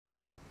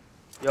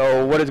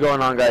Yo, what is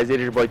going on, guys? It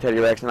is your boy Teddy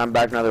Rex, and I'm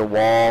back with another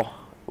wall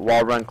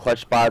run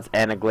clutch spots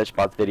and a glitch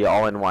spots video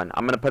all in one.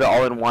 I'm gonna put it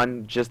all in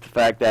one, just the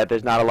fact that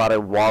there's not a lot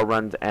of wall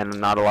runs and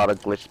not a lot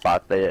of glitch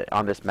spots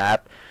on this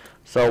map.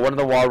 So one of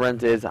the wall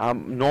runs is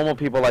normal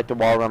people like to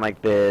wall run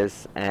like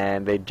this,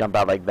 and they jump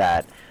out like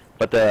that.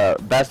 But the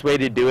best way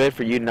to do it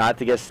for you not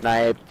to get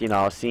sniped,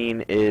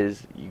 seen,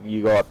 is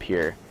you go up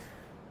here.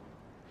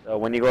 So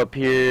when you go up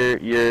here,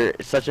 you're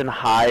such a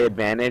high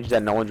advantage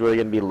that no one's really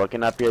going to be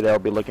looking up here. They'll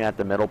be looking at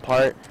the middle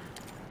part.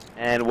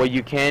 And what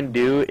you can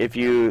do, if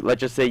you,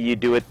 let's just say you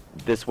do it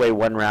this way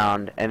one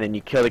round, and then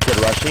you kill the kid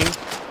rushing,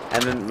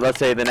 and then let's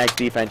say the next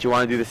defense, you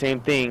want to do the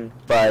same thing,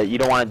 but you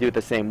don't want to do it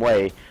the same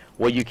way.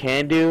 What you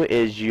can do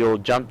is you'll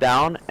jump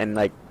down and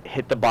like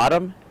hit the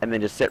bottom, and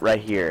then just sit right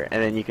here.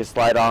 And then you can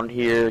slide on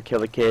here, kill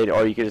the kid,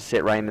 or you can just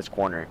sit right in this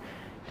corner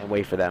and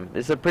wait for them.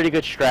 This is a pretty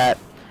good strat.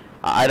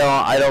 I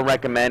don't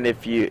recommend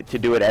to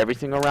do it every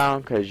single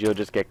round, because you'll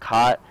just get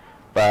caught.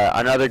 But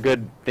another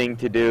good thing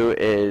to do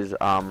is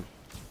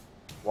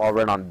wall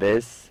run on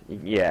this.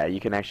 Yeah, you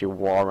can actually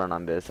wall run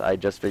on this. I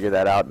just figured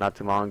that out not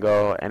too long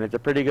ago, and it's a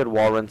pretty good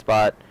wall run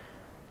spot.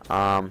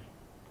 It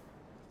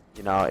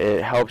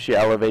helps you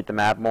elevate the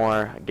map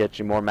more, gets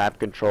you more map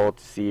control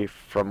to see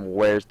from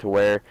where's to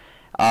where.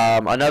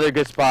 Another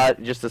good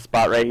spot, just a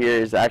spot right here,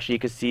 is actually you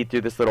can see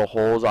through this little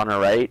holes on the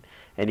right,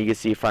 and you can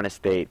see front of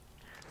state.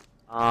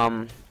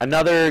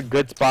 Another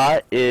good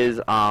spot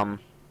is right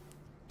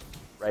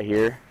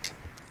here.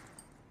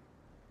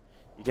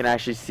 You can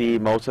actually see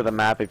most of the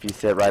map if you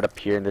sit right up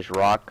here in this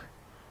rock.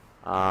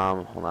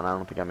 Hold on, I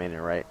don't think I made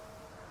it right.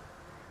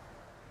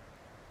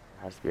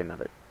 There has to be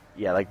another.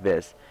 Yeah, like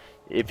this.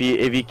 If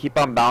you keep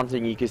on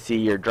bouncing, you can see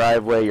your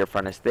driveway, your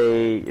front of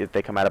state. If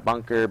they come out of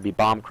bunker, be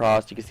bomb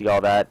crossed, you can see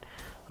all that.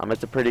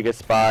 It's a pretty good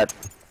spot.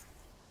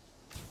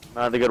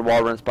 Another good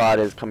wall run spot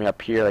is coming up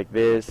here like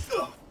this,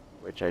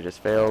 which I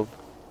just failed.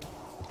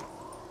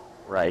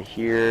 Right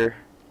here,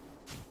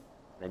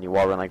 then you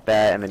wall run like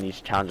that, and then you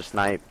challenge a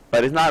snipe.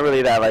 But it's not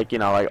really that like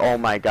oh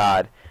my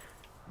god.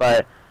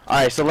 But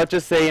alright, so let's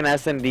just say in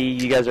SMD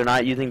you guys are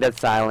not using dead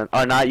silent,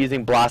 or not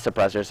using blast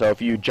suppressor. So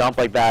if you jump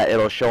like that,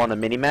 it'll show on the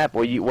mini map.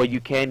 What you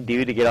can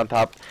do to get on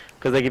top,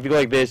 because like if you go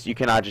like this, you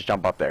cannot just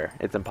jump up there.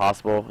 It's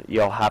impossible.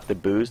 You'll have to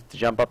boost to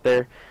jump up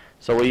there.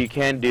 So what you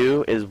can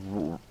do is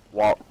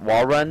wall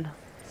run.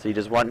 So you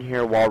just run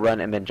here, wall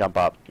run, and then jump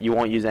up. You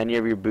won't use any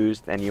of your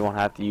boost, and you won't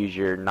have to use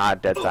your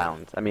not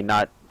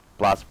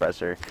blast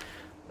suppressor.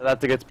 So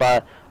that's a good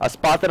spot. A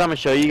spot that I'm going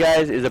to show you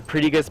guys is a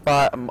pretty good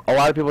spot. A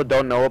lot of people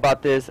don't know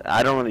about this.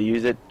 I don't really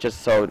use it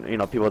just so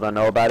people don't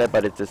know about it,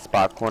 but it's a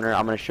spot corner.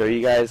 I'm going to show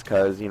you guys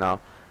because, why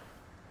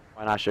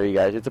not show you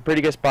guys? It's a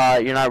pretty good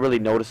spot. You're not really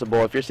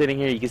noticeable. If you're sitting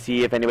here, you can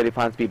see if anybody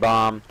plants to be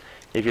bomb.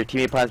 If your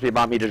teammate plants to be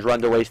bomb, he just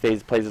runs away,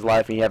 plays his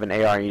life, and you have an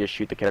AR, and you just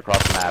shoot the kid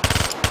across the map.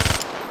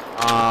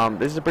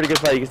 This is a pretty good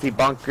spot. You can see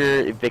bunker.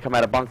 If they come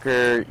out of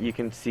bunker, you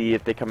can see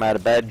if they come out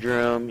of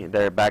bedroom,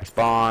 their back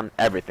spawn,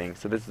 everything.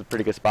 So this is a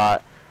pretty good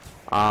spot.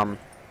 What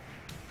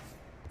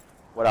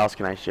else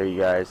can I show you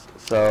guys?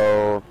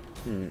 So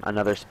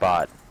another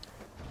spot.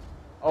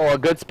 Oh, a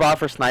good spot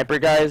for sniper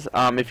guys.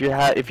 If you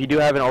do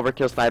have an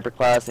overkill sniper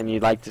class and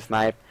you like to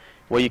snipe,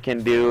 what you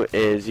can do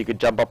is you could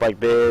jump up like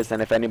this,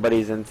 and if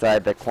anybody's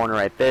inside the corner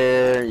right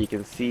there, you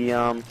can see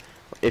them.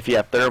 If you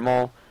have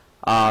thermal.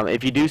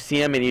 If you do see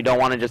him and you don't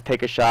want to just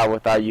take a shot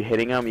without you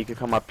hitting him, you can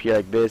come up here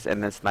like this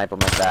and then snipe him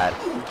like that.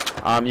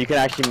 You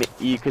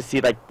can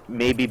see like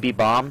maybe be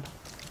bomb,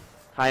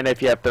 kind of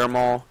if you have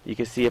thermal. You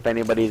can see if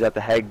anybody's at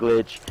the head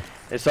glitch.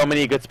 There's so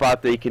many good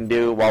spots that you can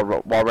do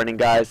while running,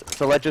 guys.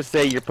 So let's just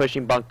say you're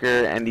pushing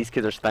bunker and these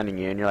kids are stunning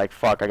you, and you're like,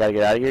 fuck, I gotta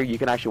get out of here. You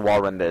can actually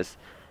wall run this,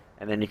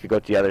 and then you could go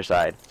to the other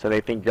side. So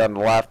they think you're on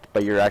the left,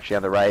 but you're actually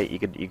on the right. You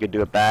could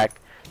do it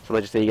back. So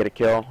let's just say you get a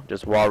kill,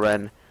 just wall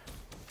run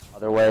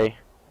other way,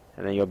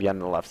 and then you'll be on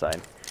the left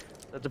side.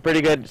 That's a pretty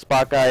good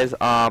spot, guys.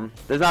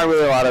 There's not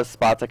really a lot of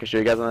spots I can show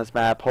you guys on this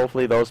map.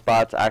 Hopefully those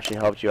spots actually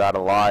helped you out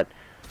a lot.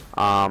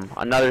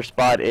 Another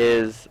spot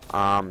is,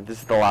 this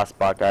is the last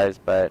spot, guys,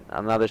 but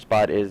another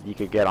spot is you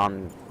could get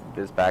on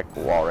this back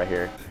wall right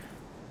here.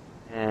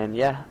 And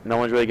yeah, no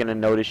one's really going to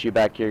notice you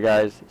back here,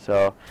 guys.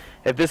 So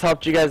if this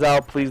helped you guys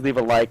out, please leave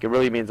a like. It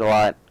really means a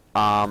lot.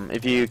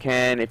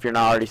 If you're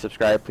not already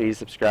subscribed, please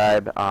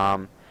subscribe.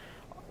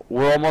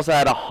 We're almost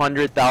at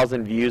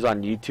 100,000 views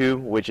on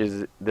YouTube, which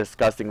is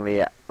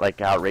disgustingly like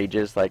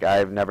outrageous. Like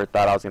I've never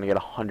thought I was gonna get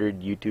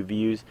 100,000 YouTube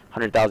views,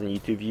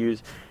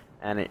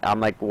 and I'm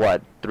like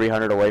what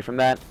 300 away from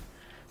that.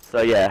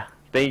 So yeah,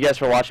 thank you guys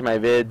for watching my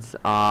vids.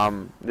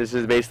 This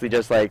is basically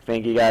just like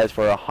thank you guys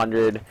for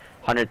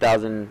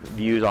 100,000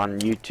 views on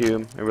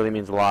YouTube. It really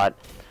means a lot.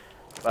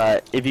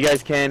 But if you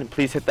guys can,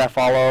 please hit that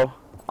follow,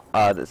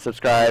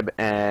 subscribe,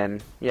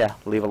 and yeah,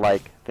 leave a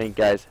like. Thank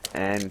you guys,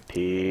 and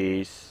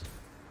peace.